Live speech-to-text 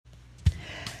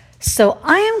So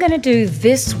I am going to do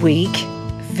this week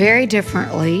very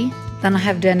differently than I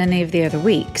have done any of the other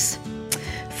weeks.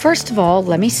 First of all,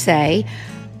 let me say,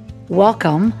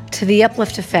 welcome to the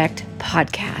Uplift Effect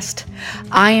podcast.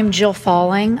 I am Jill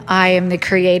Falling. I am the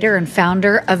creator and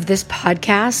founder of this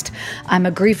podcast. I'm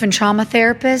a grief and trauma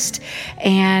therapist,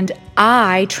 and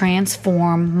I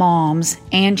transform moms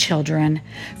and children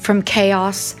from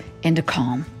chaos into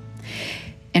calm.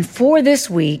 And for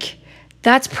this week,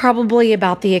 that's probably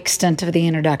about the extent of the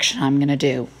introduction I'm going to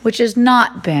do, which has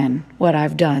not been what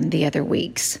I've done the other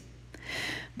weeks.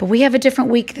 But we have a different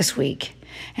week this week,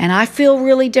 and I feel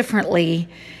really differently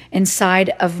inside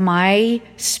of my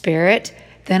spirit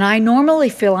than I normally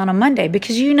feel on a Monday,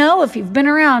 because if you've been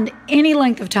around any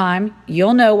length of time,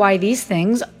 you'll know why these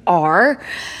things are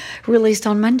released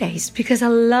on Mondays, because I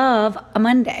love a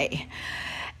Monday.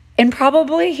 And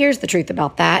probably, here's the truth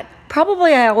about that,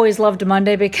 probably I always loved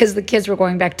Monday because the kids were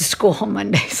going back to school on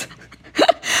Mondays.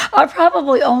 I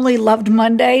probably only loved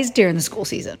Mondays during the school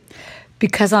season.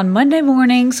 Because on Monday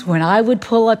mornings, when I would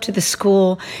pull up to the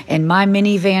school and my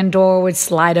minivan door would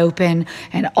slide open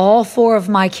and all four of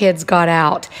my kids got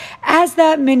out, as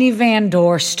that minivan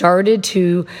door started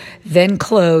to then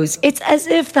close, it's as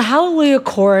if the Hallelujah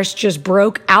chorus just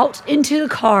broke out into the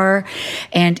car,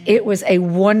 and it was a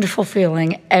wonderful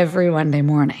feeling every Monday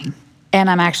morning.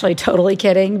 And I'm actually totally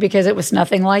kidding, because it was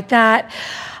nothing like that.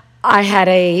 I had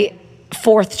a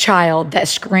fourth child that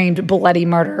screamed bloody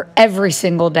murder every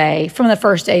single day, from the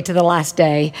first day to the last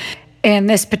day. And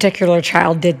this particular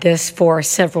child did this for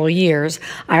several years.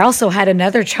 I also had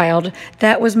another child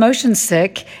that was motion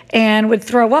sick and would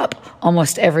throw up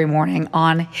almost every morning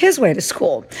on his way to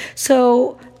school.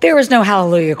 So there was no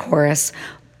Hallelujah chorus,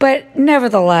 but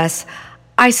nevertheless,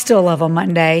 I still love a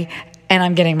Monday, and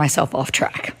I'm getting myself off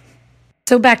track.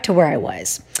 So back to where I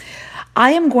was.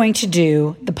 I am going to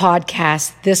do the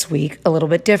podcast this week a little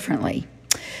bit differently.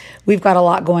 We've got a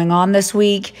lot going on this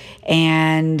week,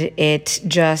 and it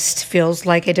just feels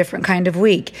like a different kind of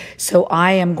week. So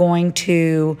I am going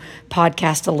to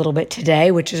podcast a little bit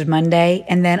today, which is Monday,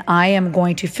 and then I am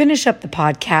going to finish up the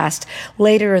podcast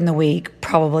later in the week,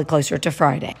 probably closer to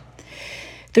Friday.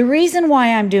 The reason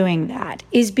why I'm doing that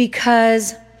is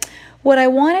because what I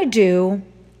want to do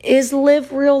is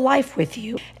live real life with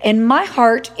you. And my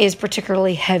heart is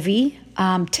particularly heavy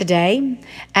today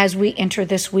as we enter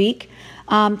this week.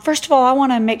 First of all, I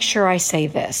want to make sure I say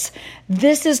this.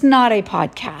 This is not a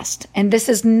podcast, and this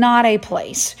is not a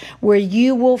place where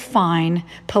you will find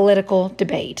political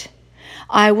debate.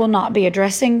 I will not be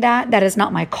addressing that. That is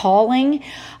not my calling.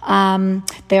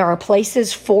 There are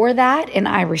places for that, and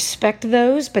I respect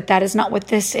those, but that is not what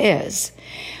this is.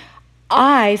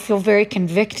 I feel very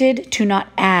convicted to not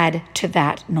add to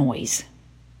that noise.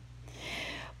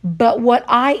 But what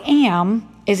I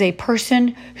am is a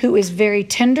person who is very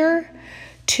tender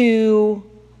to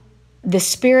the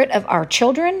spirit of our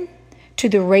children, to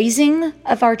the raising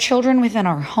of our children within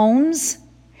our homes,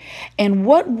 and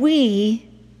what we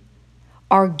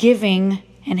are giving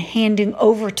and handing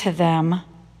over to them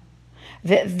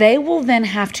that they will then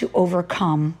have to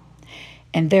overcome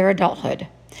in their adulthood.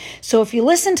 So if you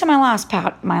listen to my last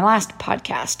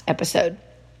podcast episode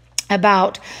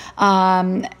about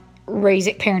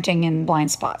parenting in blind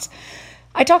spots,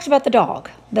 I talked about the dog,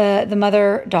 the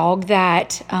mother dog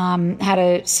that had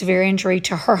a severe injury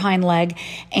to her hind leg,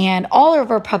 and all of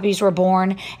her puppies were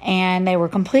born, and they were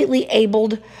completely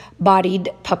able-bodied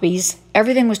puppies.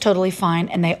 Everything was totally fine,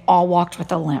 and they all walked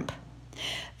with a limp.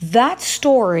 That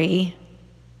story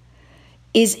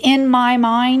is in my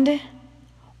mind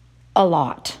a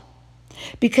lot.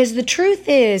 Because the truth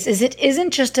is it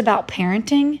isn't just about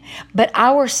parenting, but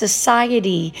our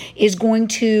society is going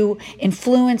to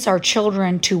influence our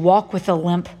children to walk with a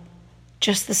limp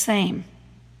just the same.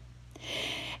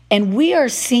 And we are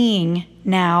seeing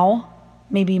now,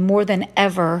 maybe more than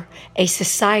ever, a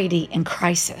society in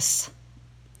crisis.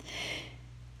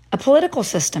 A political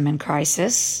system in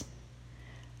crisis,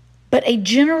 but a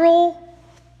general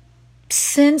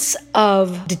sense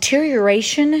of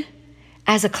deterioration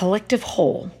as a collective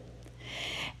whole.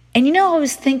 And I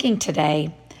was thinking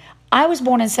today, I was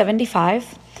born in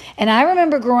 1975, and I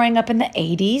remember growing up in the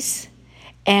 1980s,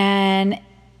 and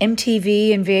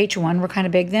MTV and VH1 were kind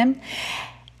of big then.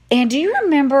 And do you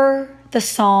remember the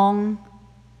song,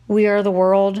 We Are the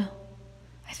World?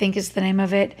 I think is the name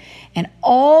of it. And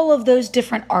all of those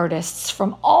different artists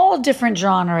from all different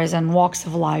genres and walks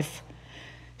of life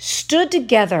stood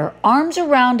together, arms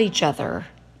around each other,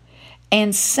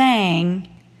 and sang,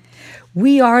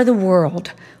 "We are the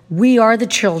world. We are the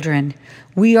children.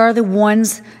 We are the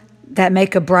ones that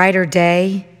make a brighter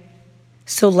day.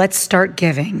 So let's start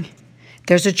giving."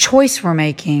 There's a choice we're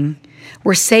making.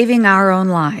 We're saving our own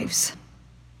lives.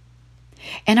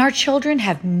 And our children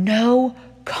have no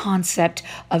concept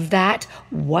of that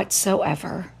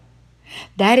whatsoever.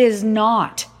 That is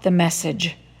not the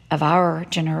message of our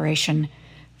generation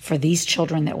for these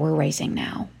children that we're raising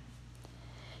now.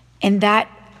 And that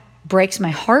breaks my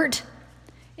heart.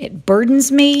 It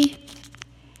burdens me.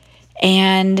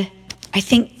 And I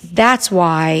think that's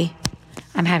why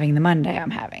I'm having the Monday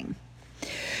I'm having.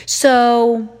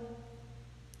 So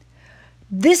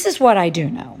this is what I do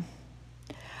know.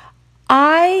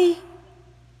 I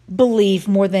believe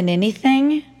more than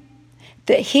anything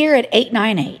that here at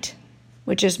 898,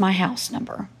 which is my house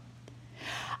number,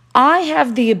 I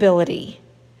have the ability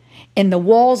in the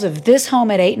walls of this home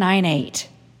at 898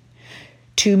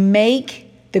 to make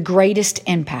the greatest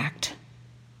impact.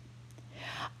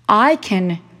 I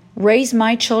can raise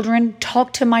my children,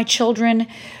 talk to my children,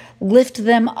 lift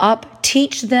them up,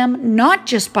 teach them not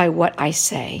just by what I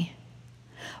say,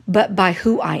 but by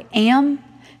who I am,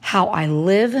 how I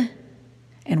live,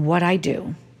 and what I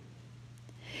do.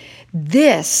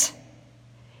 This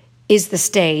is the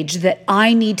stage that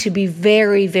I need to be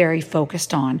very, very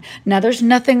focused on. Now, there's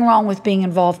nothing wrong with being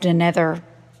involved in other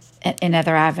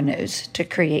avenues to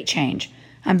create change.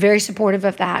 I'm very supportive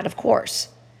of that, of course,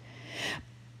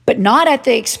 but not at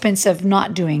the expense of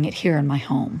not doing it here in my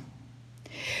home.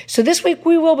 So this week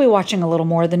we will be watching a little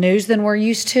more of the news than we're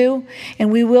used to,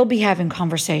 and we will be having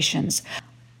conversations.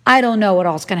 I don't know what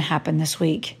all's going to happen this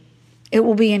week. It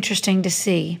will be interesting to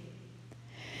see.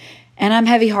 And I'm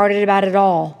heavy-hearted about it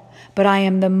all, but I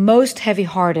am the most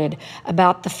heavy-hearted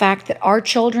about the fact that our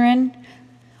children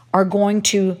are going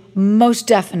to most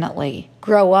definitely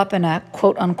grow up in a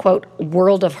quote-unquote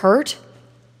world of hurt.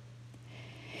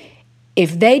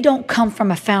 If they don't come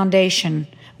from a foundation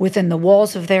within the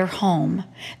walls of their home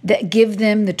that give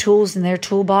them the tools in their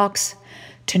toolbox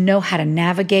to know how to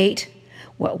navigate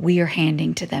what we are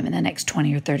handing to them in the next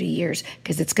 20 or 30 years,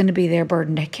 because it's going to be their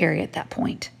burden to carry at that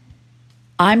point.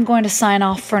 I'm going to sign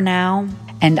off for now,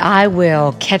 and I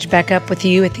will catch back up with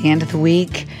you at the end of the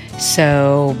week.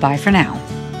 So bye for now.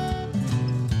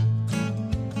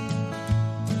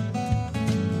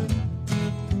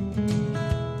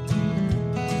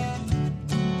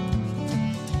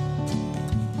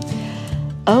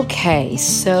 Okay,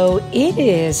 so it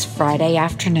is Friday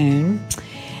afternoon,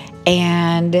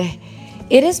 and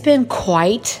it has been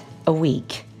quite a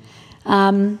week.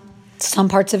 Some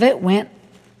parts of it went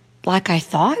like I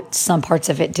thought. Some parts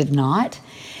of it did not.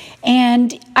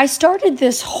 And I started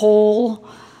this whole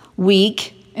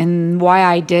week, and why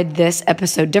I did this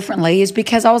episode differently is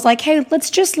because I was like, hey, let's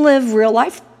just live real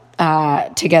life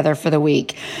together for the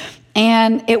week.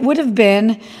 And it would have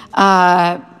been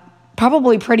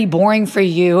probably pretty boring for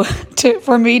you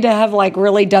for me to have like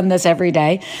really done this every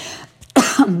day.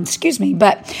 Excuse me.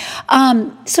 But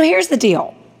so here's the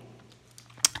deal.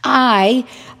 I've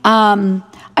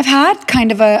had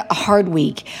kind of a hard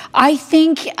week. I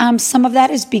think some of that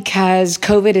is because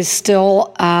COVID is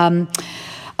still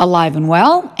alive and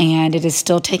well, and it is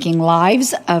still taking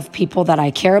lives of people that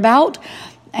I care about,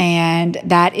 and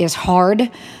that is hard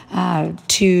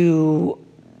to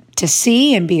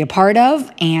see and be a part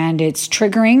of, and it's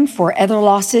triggering for other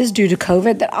losses due to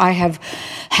COVID that I have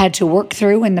had to work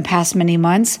through in the past many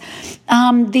months.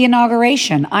 The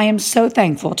inauguration, I am so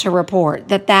thankful to report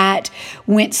that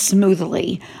went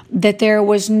smoothly, that there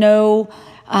was no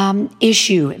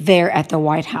issue there at the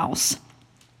White House.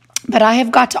 But I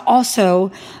have got to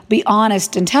also be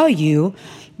honest and tell you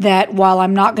that while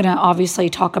I'm not going to obviously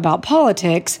talk about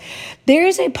politics, there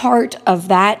is a part of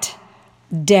that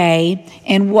day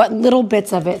and what little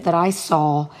bits of it that I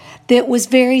saw that was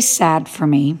very sad for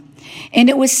me. And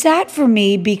it was sad for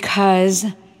me because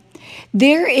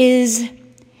there is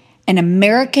an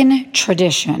American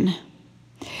tradition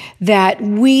that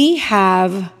we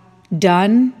have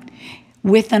done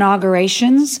with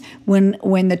inaugurations when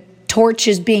the torch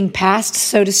is being passed,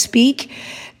 so to speak,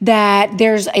 that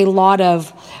there's a lot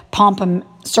of pomp and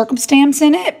circumstance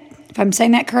in it. If I'm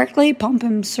saying that correctly, pomp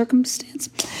and circumstance.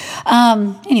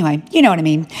 Anyway, you know what I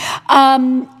mean.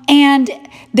 And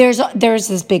there's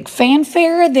this big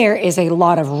fanfare. There is a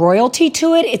lot of royalty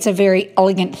to it. It's a very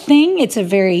elegant thing. It's a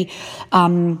very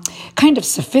kind of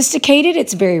sophisticated.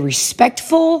 It's very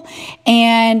respectful,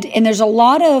 and there's a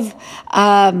lot of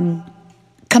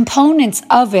components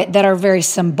of it that are very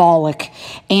symbolic.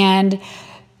 And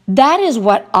that is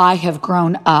what I have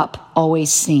grown up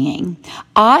always seeing.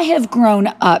 I have grown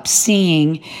up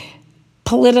seeing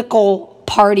political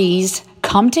parties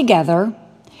come together.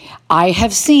 I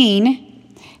have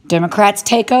seen Democrats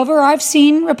take over. I've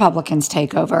seen Republicans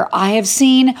take over. I have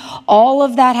seen all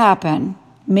of that happen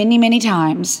many, many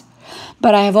times.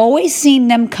 But I have always seen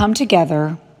them come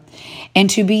together and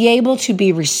to be able to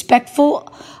be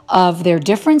respectful of their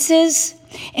differences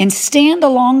and stand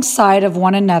alongside of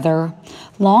one another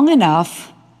long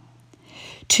enough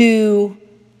to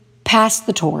pass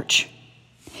the torch.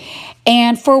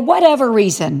 And for whatever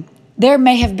reason, there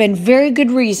may have been very good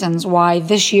reasons why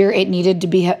this year it needed to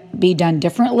be done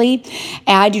differently.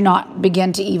 I do not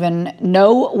begin to even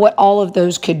know what all of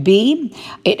those could be.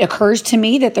 It occurs to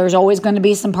me that there's always going to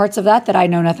be some parts of that I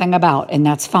know nothing about, and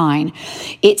that's fine.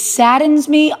 It saddens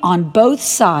me on both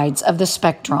sides of the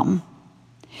spectrum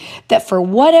that for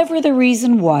whatever the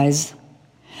reason was,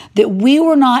 that we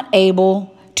were not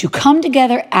able to come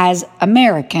together as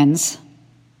Americans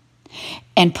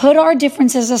and put our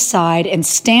differences aside and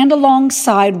stand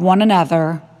alongside one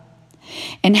another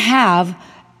and have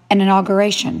an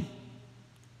inauguration.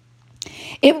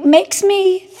 It makes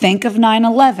me think of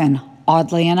 9/11,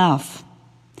 oddly enough.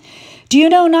 Do you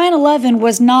know 9/11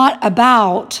 was not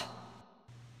about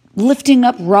lifting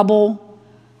up rubble,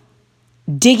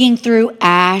 digging through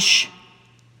ash,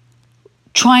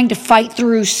 trying to fight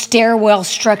through stairwell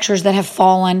structures that have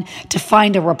fallen to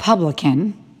find a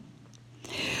Republican.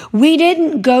 We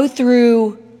didn't go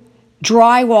through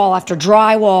drywall after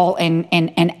drywall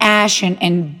and ash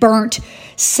and burnt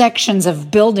sections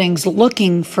of buildings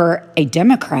looking for a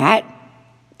Democrat.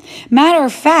 Matter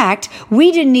of fact,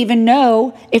 we didn't even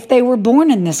know if they were born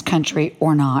in this country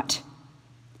or not.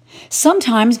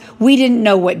 Sometimes we didn't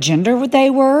know what gender they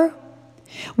were.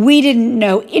 We didn't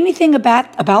know anything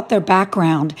about their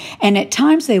background, and at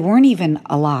times they weren't even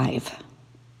alive.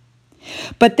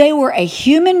 But they were a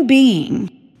human being.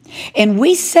 And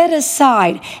we set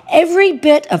aside every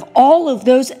bit of all of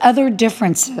those other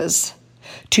differences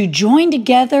to join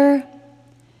together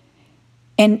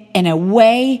in a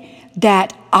way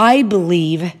that I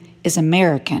believe is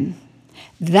American.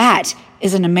 That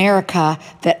is an America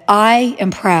that I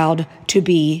am proud to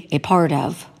be a part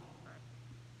of.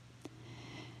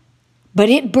 But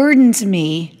it burdens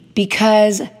me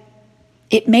because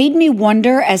it made me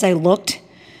wonder as I looked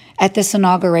at this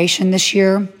inauguration this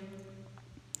year,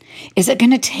 is it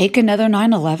going to take another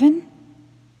 9/11?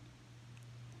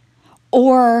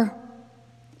 Or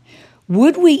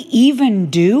would we even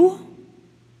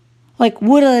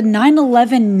would a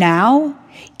 9/11 now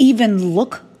even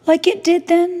look like it did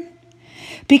then?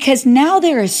 Because now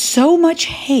there is so much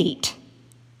hate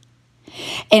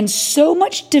and so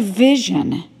much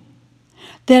division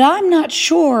that I'm not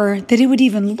sure that it would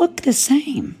even look the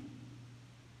same.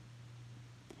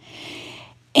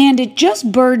 And it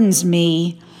just burdens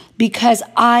me because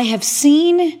I have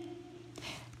seen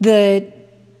the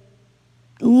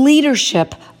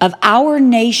leadership of our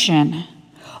nation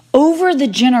over the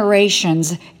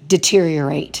generations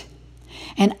deteriorate.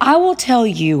 And I will tell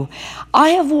you, I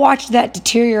have watched that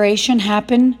deterioration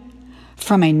happen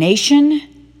from a nation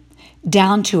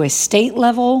down to a state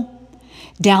level,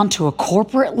 down to a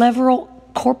corporate level,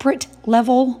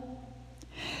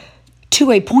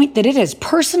 to a point that it has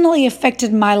personally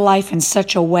affected my life in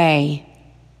such a way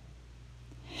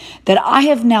that I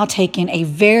have now taken a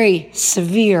very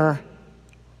severe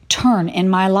turn in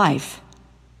my life.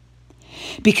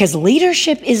 Because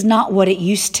leadership is not what it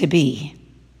used to be.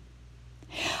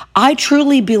 I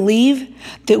truly believe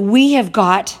that we have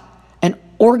got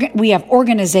we have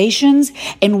organizations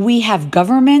and we have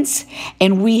governments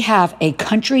and we have a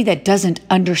country that doesn't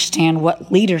understand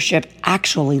what leadership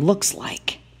actually looks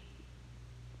like.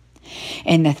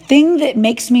 And the thing that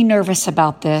makes me nervous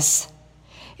about this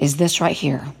is this right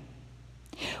here.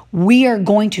 We are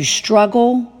going to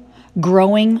struggle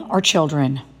growing our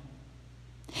children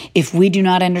if we do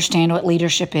not understand what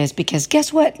leadership is, because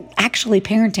guess what actually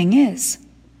parenting is?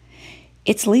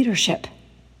 It's leadership.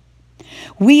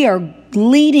 We are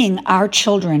leading our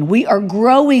children. We are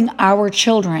growing our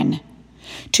children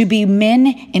to be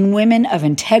men and women of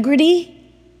integrity,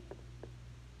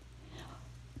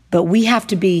 but we have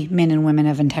to be men and women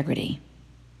of integrity.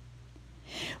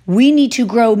 We need to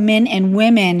grow men and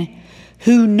women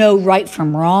who know right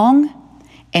from wrong,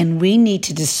 and we need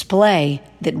to display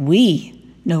that we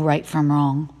know right from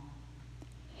wrong.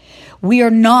 We are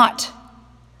not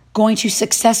going to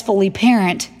successfully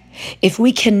parent if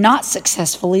we cannot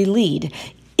successfully lead.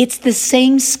 It's the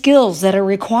same skills that are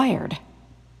required.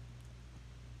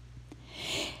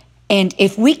 And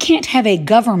if we can't have a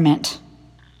government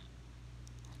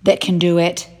that can do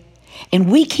it,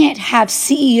 and we can't have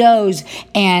CEOs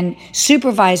and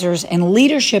supervisors and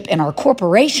leadership in our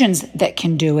corporations that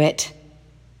can do it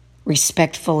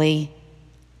respectfully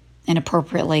and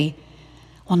appropriately,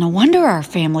 Well, no wonder our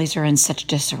families are in such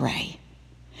disarray.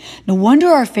 No wonder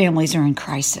our families are in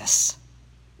crisis.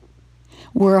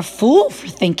 We're a fool for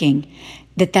thinking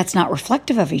that that's not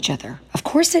reflective of each other. Of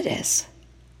course it is.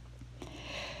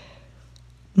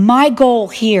 My goal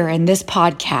here in this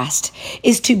podcast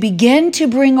is to begin to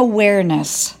bring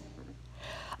awareness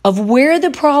of where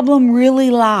the problem really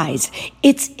lies.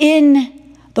 It's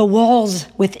in the walls,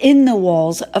 within the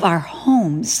walls of our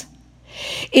homes.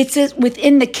 It's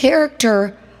within the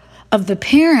character of the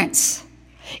parents.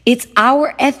 It's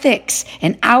our ethics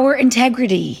and our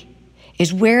integrity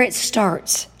is where it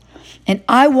starts. And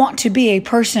I want to be a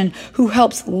person who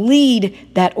helps lead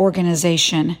that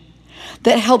organization,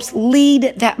 that helps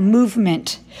lead that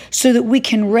movement so that we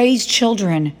can raise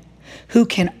children who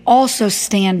can also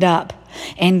stand up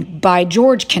and, by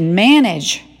George, can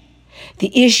manage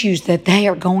the issues that they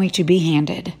are going to be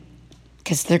handed,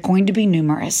 because they're going to be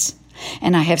numerous.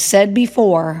 And I have said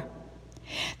before,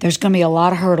 there's going to be a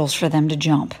lot of hurdles for them to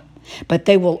jump, but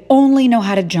they will only know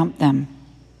how to jump them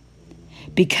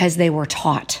because they were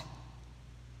taught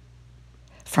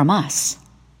from us.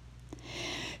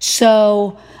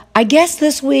 So I guess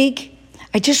this week,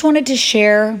 I just wanted to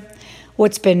share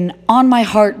what's been on my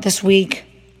heart this week,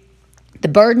 the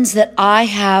burdens that I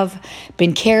have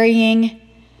been carrying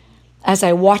as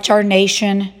I watch our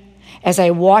nation, as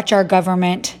I watch our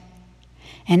government,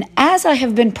 and as I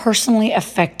have been personally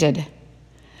affected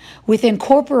within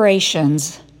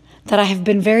corporations that I have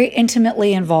been very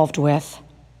intimately involved with.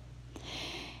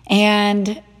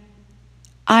 And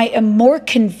I am more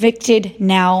convicted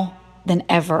now than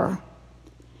ever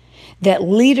that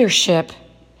leadership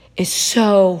is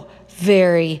so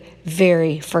very,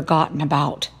 very forgotten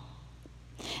about.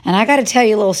 And I got to tell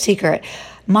you a little secret.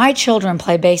 My children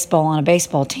play baseball on a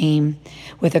baseball team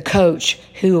with a coach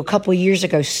who a couple years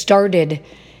ago started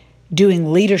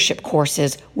doing leadership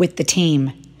courses with the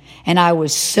team. And I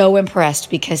was so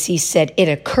impressed because he said, it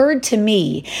occurred to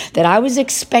me that I was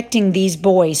expecting these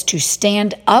boys to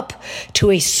stand up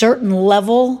to a certain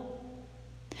level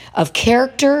of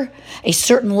character, a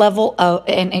certain level of,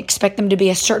 and expect them to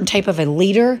be a certain type of a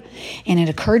leader. And it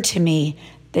occurred to me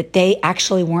that they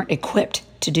actually weren't equipped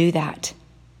to do that.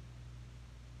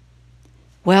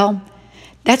 Well,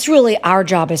 that's really our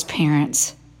job as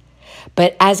parents.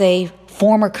 But as a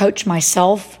former coach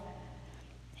myself,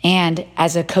 and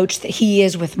as a coach that he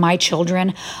is with my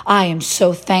children, I am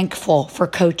so thankful for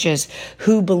coaches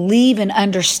who believe and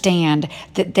understand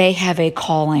that they have a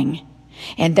calling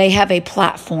and they have a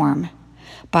platform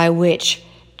by which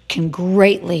can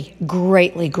greatly,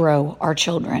 greatly grow our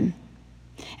children.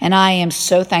 And I am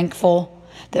so thankful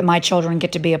that my children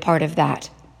get to be a part of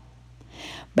that.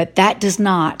 But that does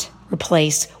not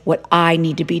replace what I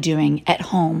need to be doing at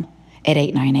home at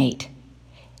 898,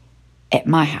 at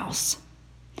my house.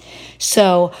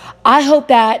 So I hope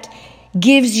that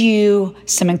gives you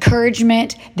some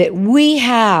encouragement that we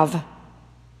have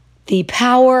the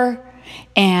power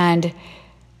and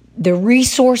the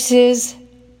resources,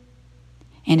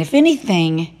 and if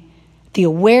anything, the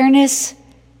awareness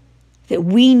that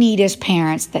we need as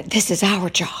parents that this is our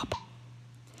job.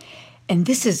 And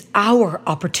this is our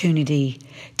opportunity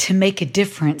to make a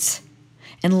difference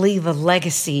and leave a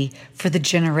legacy for the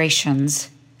generations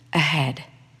ahead.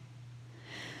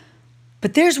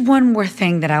 But there's one more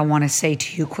thing that I want to say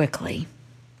to you quickly.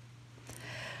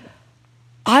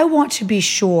 I want to be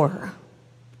sure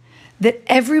that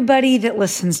everybody that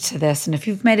listens to this, and if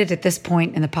you've made it at this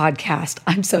point in the podcast,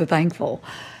 I'm so thankful.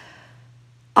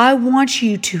 I want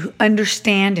you to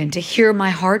understand and to hear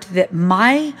my heart that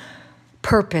my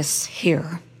purpose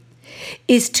here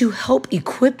is to help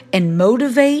equip and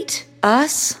motivate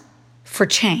us for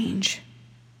change.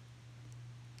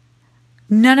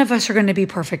 None of us are going to be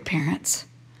perfect parents.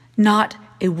 Not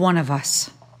a one of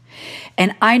us.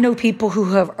 And I know people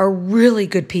who are really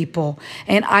good people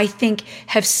and I think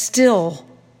have still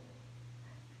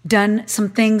done some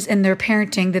things in their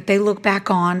parenting that they look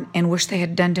back on and wish they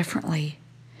had done differently.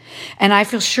 And I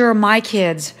feel sure my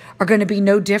kids are going to be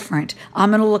no different. I'm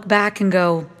going to look back and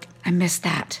go, I missed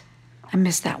that. I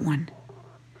missed that one.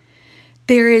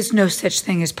 There is no such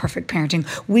thing as perfect parenting.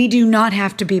 We do not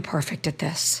have to be perfect at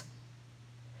this.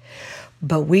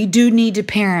 But we do need to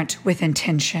parent with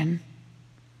intention.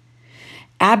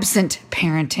 Absent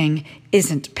parenting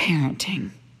isn't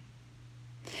parenting.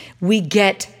 We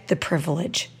get the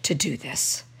privilege to do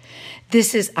this.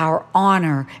 This is our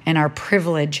honor and our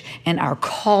privilege and our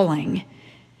calling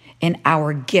and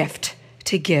our gift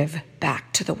to give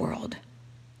back to the world.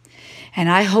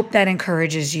 And I hope that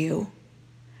encourages you,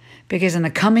 because in the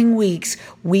coming weeks,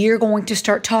 we are going to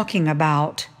start talking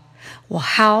about, well,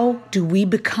 how do we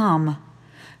become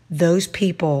those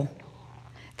people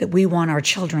that we want our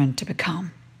children to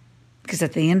become. Because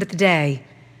at the end of the day,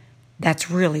 that's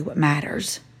really what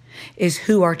matters, is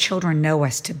who our children know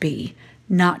us to be,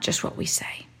 not just what we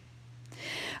say.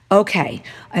 Okay,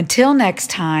 until next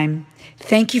time,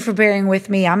 thank you for bearing with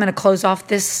me. I'm going to close off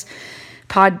this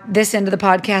end of the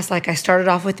podcast like I started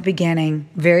off with the beginning,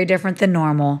 very different than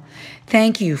normal.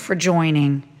 Thank you for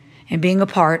joining and being a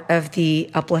part of the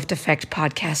Uplift Effect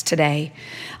podcast today.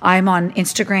 I'm on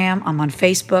Instagram, I'm on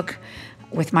Facebook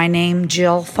with my name,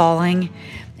 Jill Falling,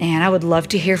 and I would love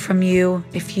to hear from you.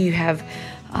 If you have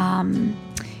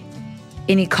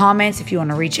any comments, if you want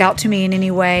to reach out to me in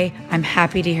any way, I'm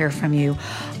happy to hear from you.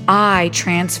 I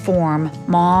transform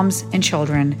moms and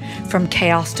children from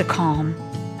chaos to calm.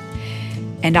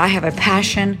 And I have a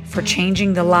passion for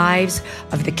changing the lives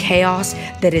of the chaos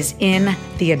that is in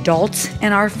the adults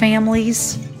in our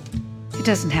families. It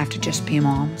doesn't have to just be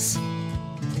moms.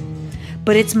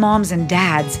 But it's moms and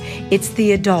dads. It's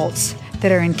the adults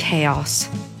that are in chaos.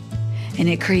 And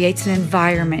it creates an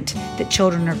environment that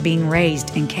children are being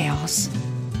raised in chaos.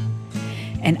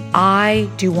 And I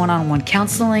do one-on-one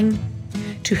counseling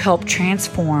to help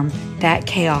transform that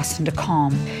chaos into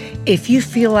calm. If you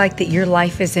feel like that your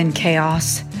life is in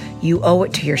chaos, you owe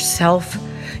it to yourself,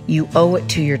 you owe it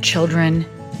to your children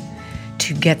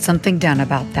to get something done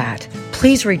about that.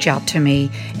 Please reach out to me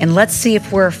and let's see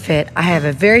if we're a fit. I have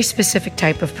a very specific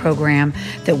type of program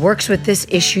that works with this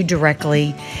issue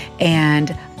directly,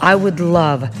 and I would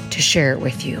love to share it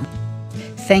with you.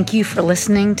 Thank you for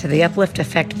listening to the Uplift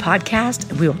Effect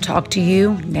podcast. We will talk to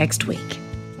you next week.